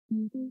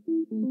Okay,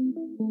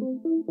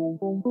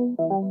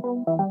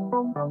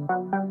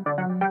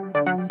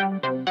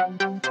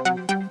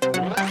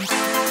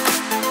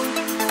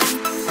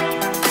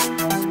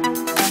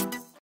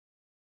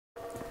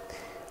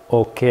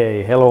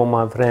 hello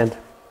my friend,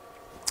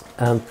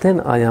 and then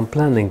I am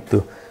planning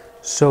to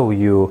show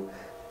you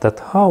that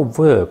how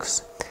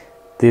works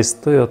this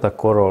Toyota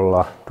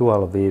Corolla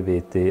Dual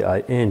VVT-i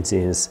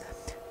engines,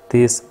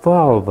 these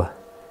valve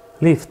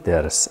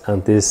lifters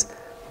and this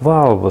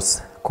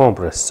valves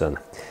compression.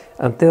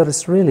 And there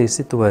is really a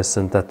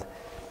situation that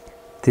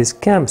this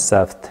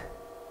camshaft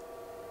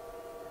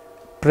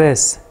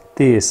press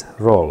these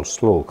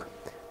rolls, look,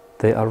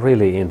 they are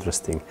really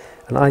interesting.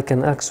 And I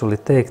can actually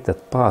take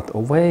that part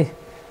away,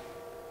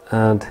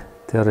 and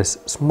there is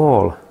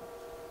small,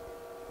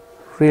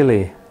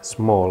 really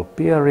small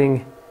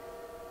bearing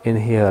in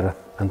here,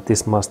 and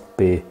this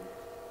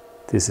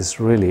is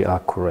really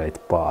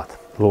accurate part,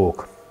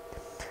 look.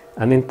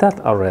 And in that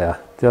area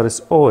there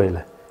is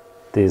oil,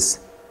 this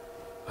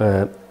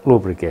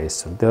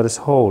lubrication, there is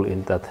hole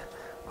in that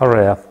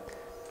area,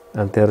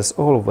 and there is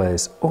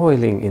always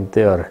oiling in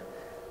there,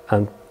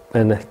 and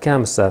when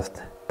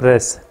camshaft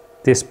press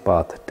this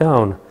part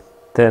down,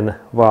 then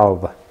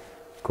valve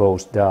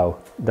goes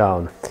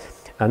down.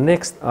 And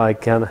next I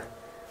can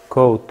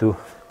go to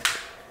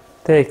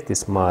take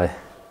this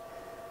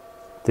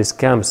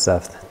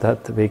camshaft,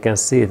 that we can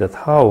see that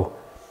how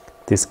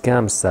this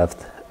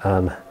camshaft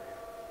and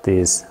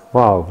these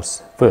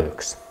valves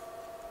works.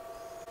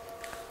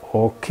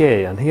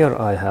 Okay, and here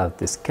I have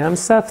this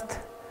camshaft,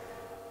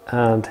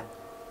 and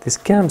this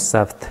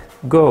camshaft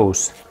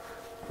goes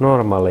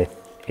normally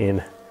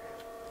in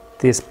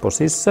this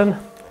position,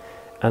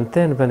 and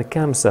then when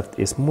camshaft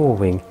is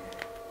moving,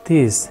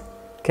 these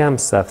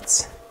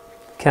camshafts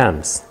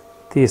cams,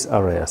 these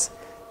areas,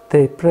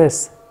 they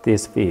press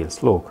these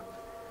wheels, look,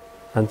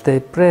 and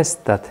they press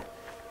that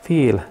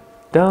wheel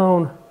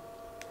down.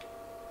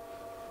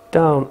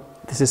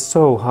 This is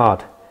so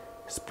hard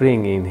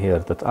spring in here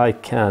that I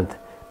can't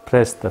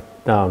press that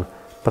down,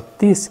 but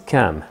this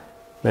cam,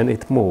 when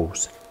it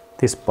moves,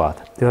 this part,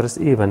 there is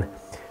even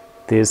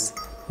these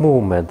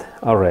movement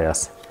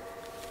areas,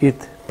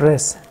 it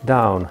press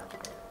down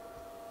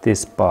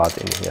this part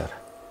in here.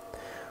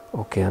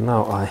 Okay, and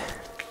now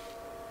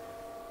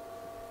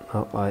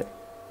I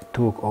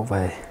took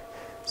away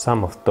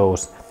some of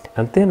those,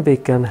 and then we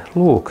can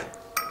look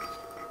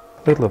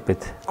a little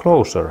bit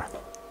closer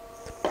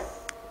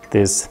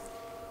this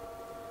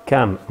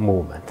cam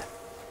movement.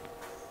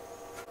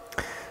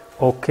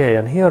 Okay,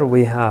 and here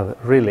we have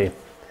really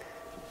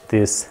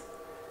this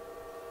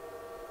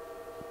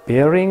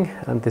bearing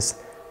and this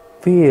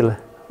wheel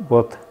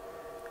what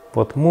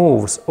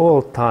moves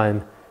all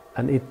time,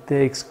 and it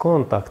takes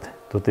contact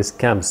to this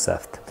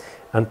camshaft.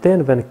 And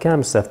then when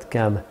camshaft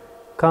cam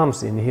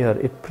comes in here,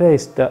 it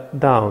presses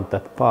down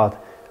that part,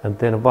 and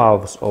then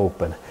valves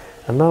open.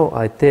 And now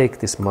I take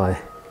this my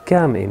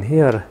cam in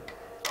here,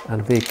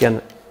 and we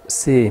can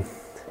see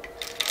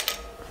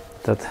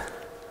that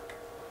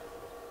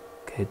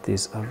okay,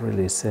 these are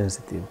really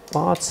sensitive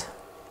parts.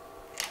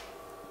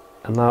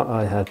 And now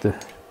I have to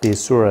be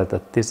sure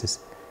that this is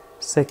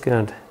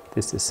second,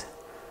 this is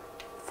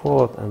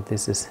fourth, and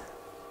this is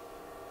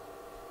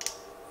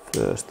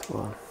first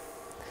one.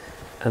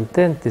 And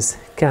then this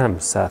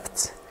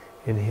camshafts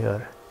in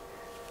here,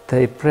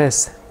 they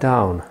press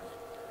down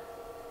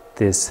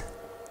this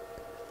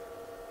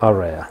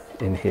area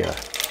in here.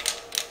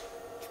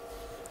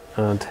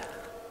 And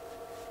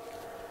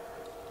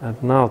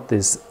now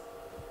this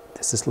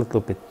is a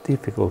little bit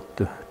difficult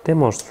to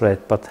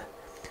demonstrate, but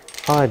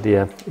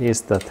idea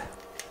is that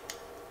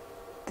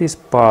this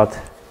part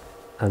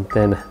and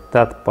then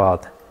that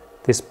part,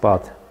 this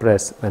part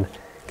press when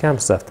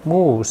camshaft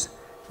moves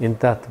in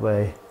that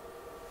way,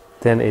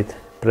 then it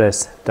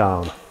press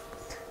down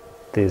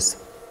this,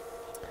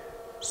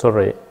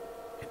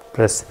 it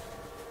press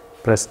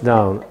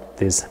down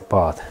this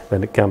part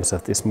when the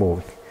camshaft is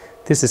moving.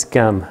 This is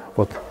cam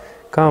what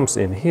comes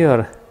in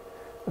here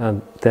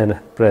and then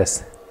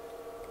press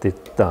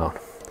it down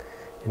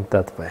in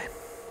that way.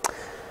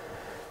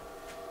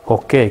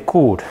 Okay,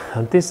 good.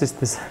 And this is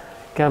this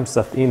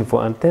camshaft info,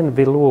 and then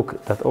we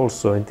look that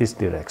also in this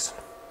direction.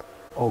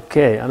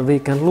 Okay, and we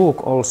can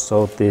look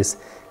also this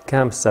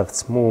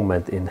camshaft's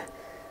movement in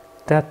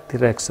that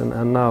direction.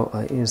 And now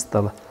I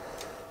install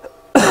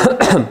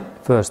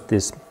first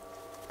this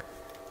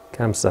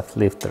camshaft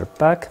lifter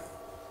back.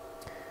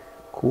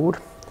 Good.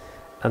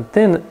 And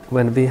then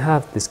when we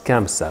have this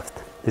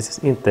camshaft, this is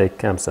intake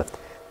camshaft,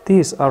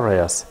 these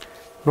areas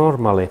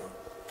normally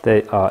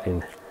they are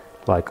in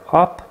like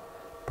up,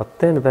 but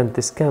then when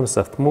this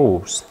camshaft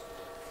moves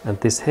and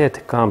this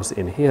head comes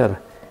in here,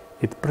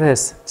 it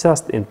press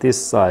just in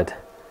this side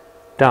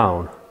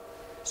down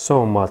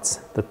so much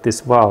that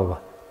this valve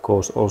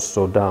goes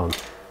also down,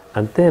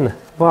 and then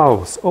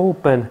valves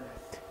open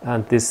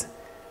and this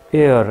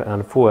air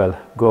and fuel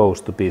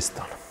goes to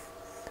piston.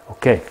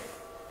 Okay,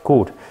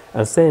 good.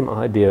 And same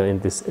idea in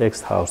this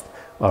exhaust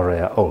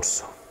area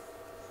also.